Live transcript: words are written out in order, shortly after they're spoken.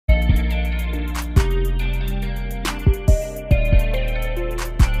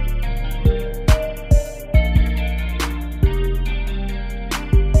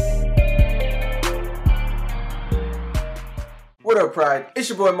What up, Pride? It's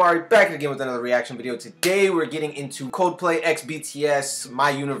your boy Amari, back again with another reaction video. Today we're getting into Coldplay x BTS, My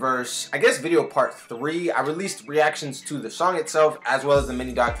Universe, I guess video part 3. I released reactions to the song itself as well as the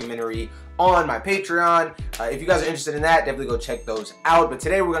mini documentary on my Patreon. If you guys are interested in that, definitely go check those out. But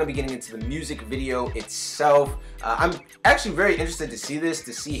today we're going to be getting into the music video itself. I'm actually very interested to see this,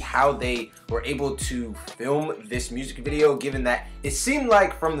 to see how they were able to film this music video, given that it seemed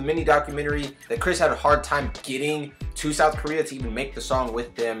like from the mini documentary that Chris had a hard time getting to South Korea to even make the song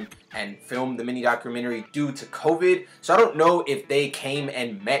with them and film the mini documentary due to COVID. So I don't know if they came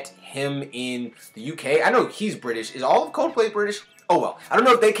and met him in the UK. I know he's British. Is all of Coldplay British? Oh well, I don't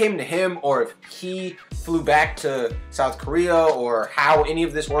know if they came to him or if he flew back to South Korea or how any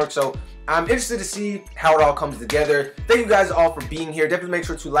of this works. So I'm interested to see how it all comes together. Thank you guys all for being here. Definitely make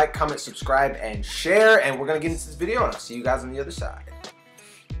sure to like, comment, subscribe, and share. And we're going to get into this video, and I'll see you guys on the other side.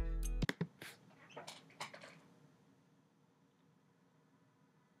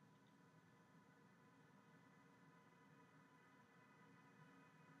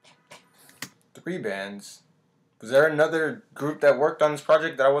 Three bands. Was there another group that worked on this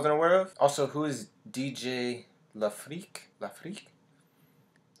project that I wasn't aware of? Also, who is DJ Lafrique? Lafrique?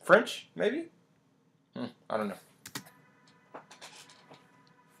 French, maybe? I don't know.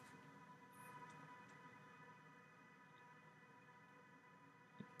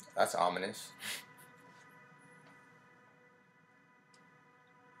 That's ominous.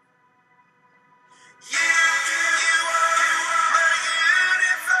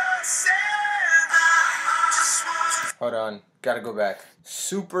 Hold on, gotta go back.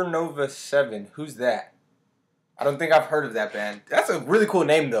 Supernova 7, who's that? I don't think I've heard of that band. That's a really cool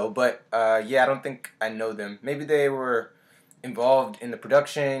name though, but yeah, I don't think I know them. Maybe they were involved in the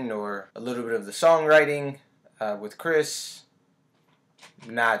production or a little bit of the songwriting with Chris.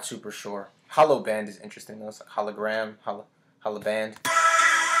 Not super sure. Hollow Band is interesting though. It's like hologram, hollow band.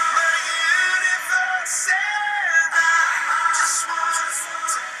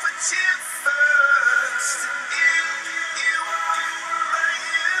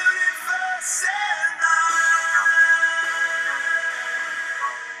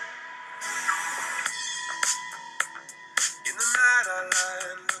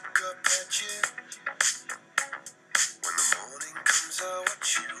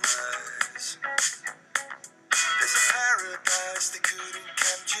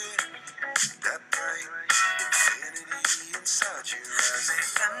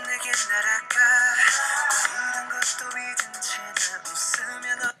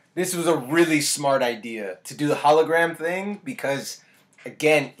 This was a really smart idea to do the hologram thing because,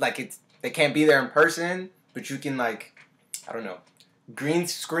 again, like they can't be there in person, but you can, like, I don't know, green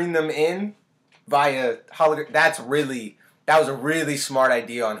screen them in via hologram. That was a really smart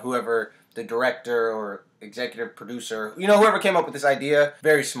idea on whoever the director or executive producer, you know, whoever came up with this idea.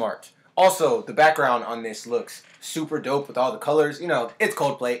 Very smart. Also, the background on this looks super dope with all the colors. You know, it's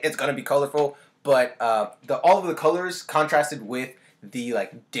Coldplay. It's gonna be colorful, but all of the colors contrasted with the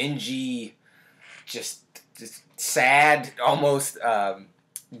like dingy, just sad, almost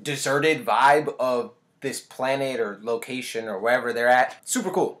deserted vibe of this planet or location or wherever they're at. Super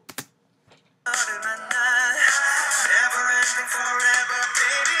cool.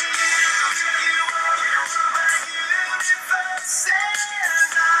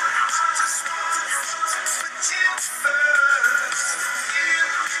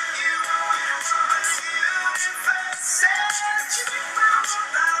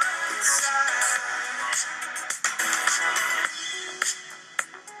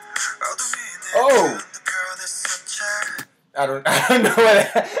 Oh, I don't know what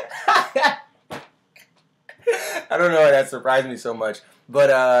I don't know why that surprised me so much,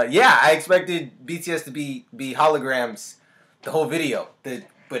 but yeah, I expected BTS to be holograms the whole video, but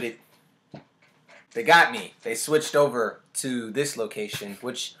they got me. They switched over to this location,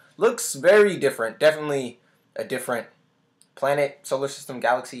 which looks very different. Definitely a different planet, solar system,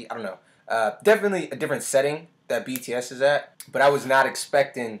 galaxy. I don't know. Definitely a different setting that BTS is at, but I was not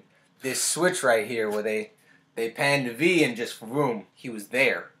expecting this switch right here where they panned to V and just boom, he was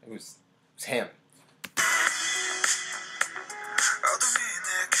there. It was him.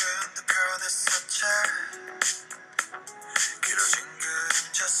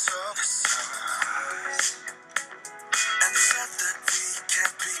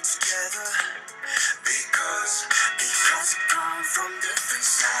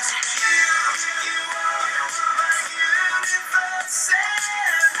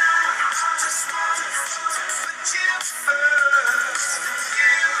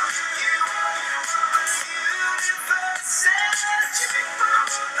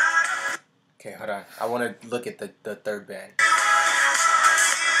 Okay, hold on. I want to look at the third band.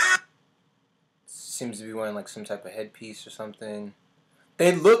 seems to be wearing like some type of headpiece or something.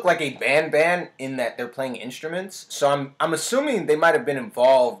 They look like a band in that they're playing instruments. So I'm assuming they might have been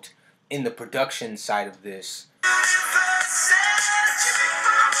involved in the production side of this.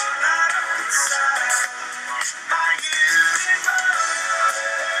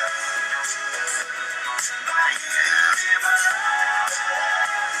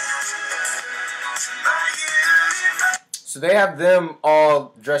 So they have them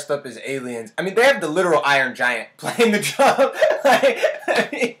all dressed up as aliens. I mean, they have the literal Iron Giant playing the drum.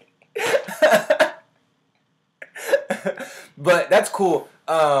 But that's cool.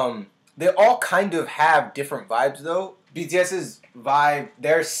 They all kind of have different vibes, though. BTS's vibe,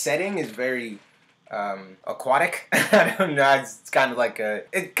 their setting is very aquatic. I don't know. It's kind of like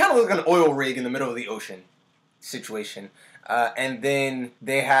it kind of looks like an oil rig in the middle of the ocean situation. And then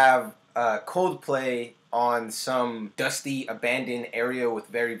they have Coldplay on some dusty, abandoned area with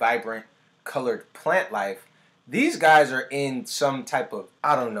very vibrant, colored plant life. These guys are in some type of,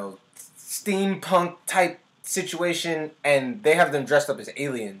 I don't know, steampunk type situation, and they have them dressed up as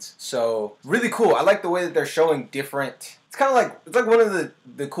aliens. So really cool. I like the way that they're showing different. It's kind of like, it's like one of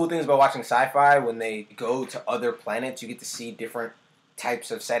the cool things about watching sci-fi. When they go to other planets, you get to see different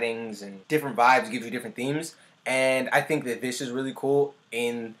types of settings and different vibes. It gives you different themes. And I think that this is really cool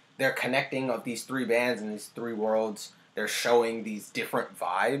in their connecting of these three bands and these three worlds. They're showing these different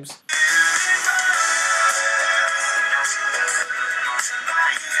vibes.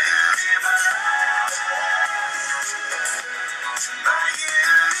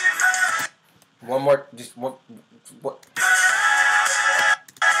 One more, just one. What?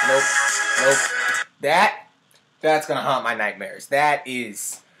 Nope, nope. That's gonna haunt my nightmares. That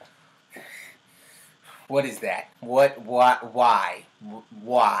is. What is that? What? Why?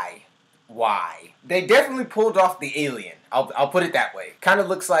 Why? They definitely pulled off the alien. I'll put it that way. Kind of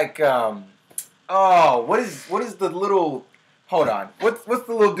looks like oh, what is the little? Hold on. What's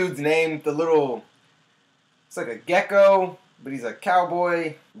the little dude's name? The little. It's like a gecko, but he's a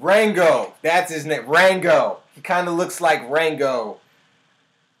cowboy. Rango. That's his name. Rango. He kind of looks like Rango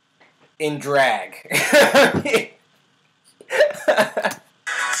in drag.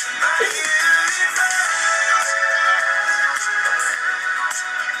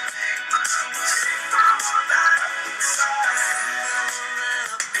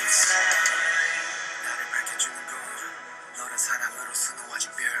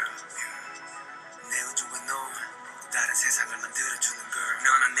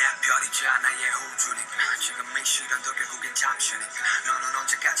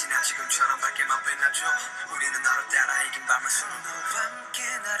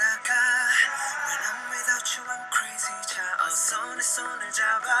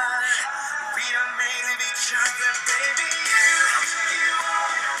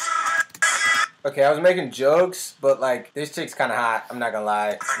 Okay, I was making jokes, but like, this chick's kind of hot. I'm not gonna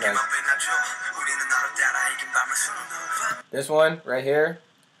lie. Like, this one right here,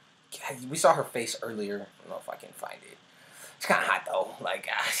 we saw her face earlier. I don't know if I can find it. It's kind of hot though. Like,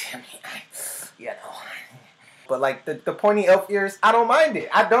 I mean, you know. But like the pointy elf ears, I don't mind it.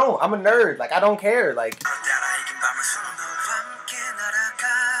 I don't. I'm a nerd. Like, I don't care. Like,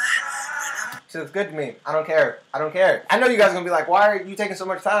 she looks good to me. I don't care. I don't care. I know you guys are gonna be like, why are you taking so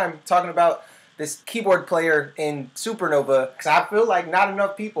much time talking about this keyboard player in Supernova? Because I feel like not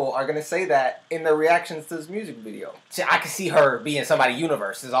enough people are going to say that in their reactions to this music video. See, I can see her being somebody's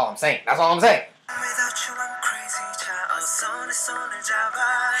universe is all I'm saying. That's all I'm saying.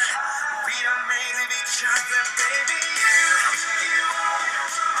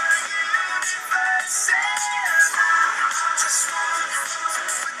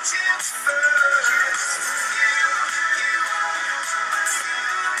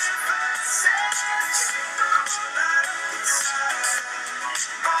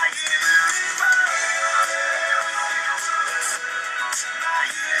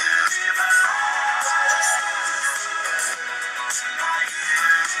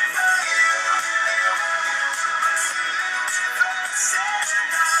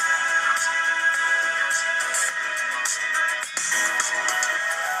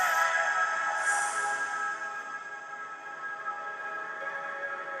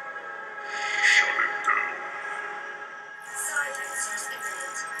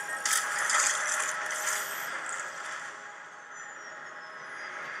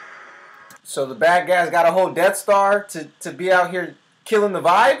 So the bad guys got a whole Death Star to be out here killing the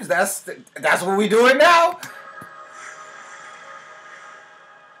vibes? That's what we doing now?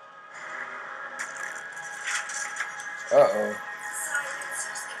 Uh-oh.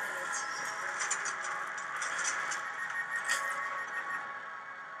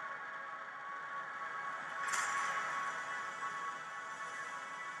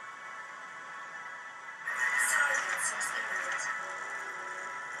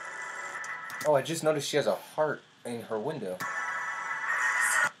 Oh, I just noticed she has a heart in her window.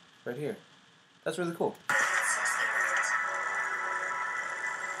 Right here. That's really cool.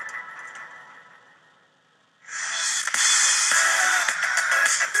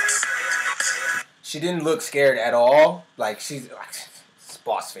 She didn't look scared at all. Like, she's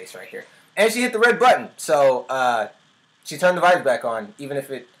boss face right here. And she hit the red button. So, she turned the vibes back on, even if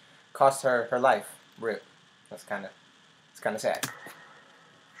it cost her her life. Rip. It's kind of sad.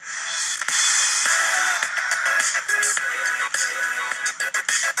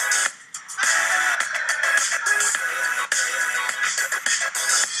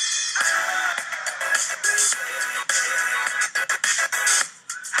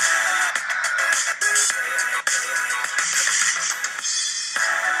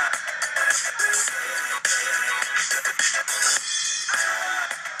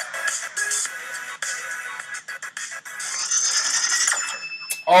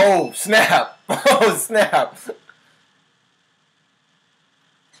 Oh, snap. Oh, snap.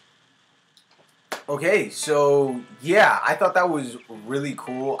 Okay, so yeah, I thought that was really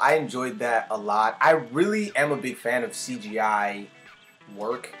cool. I enjoyed that a lot. I really am a big fan of CGI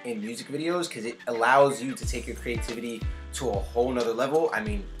work in music videos because it allows you to take your creativity to a whole nother level. I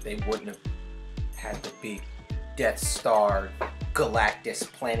mean, they wouldn't have had the big Death Star Galactus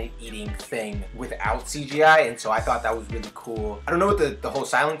planet-eating thing without CGI, and so I thought that was really cool. I don't know what the whole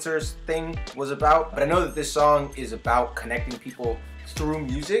silencers thing was about, but I know that this song is about connecting people through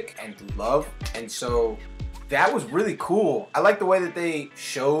music and through love, and so that was really cool. I like the way that they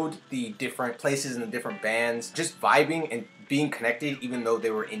showed the different places and the different bands just vibing and being connected even though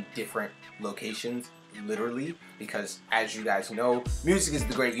they were in different locations, literally, because as you guys know, music is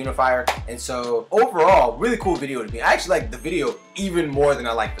the great unifier. And so overall, really cool video to me. I actually like the video even more than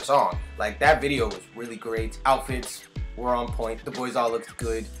I like the song. Like, that video was really great. Outfits were on point. The boys all looked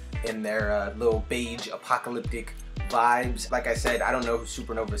good in their little beige apocalyptic vibes. Like I said, I don't know who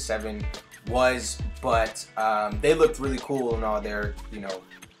Supernova 7 was, but they looked really cool in all their, you know,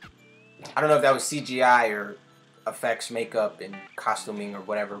 I don't know if that was CGI or effects, makeup, and costuming or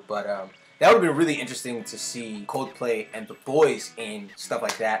whatever, but that would have been really interesting to see Coldplay and the boys in stuff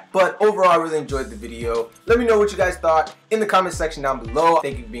like that. But overall, I really enjoyed the video. Let me know what you guys thought in the comment section down below.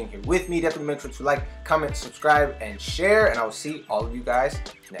 Thank you for being here with me. Definitely make sure to like, comment, subscribe, and share, and I will see all of you guys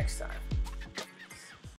next time.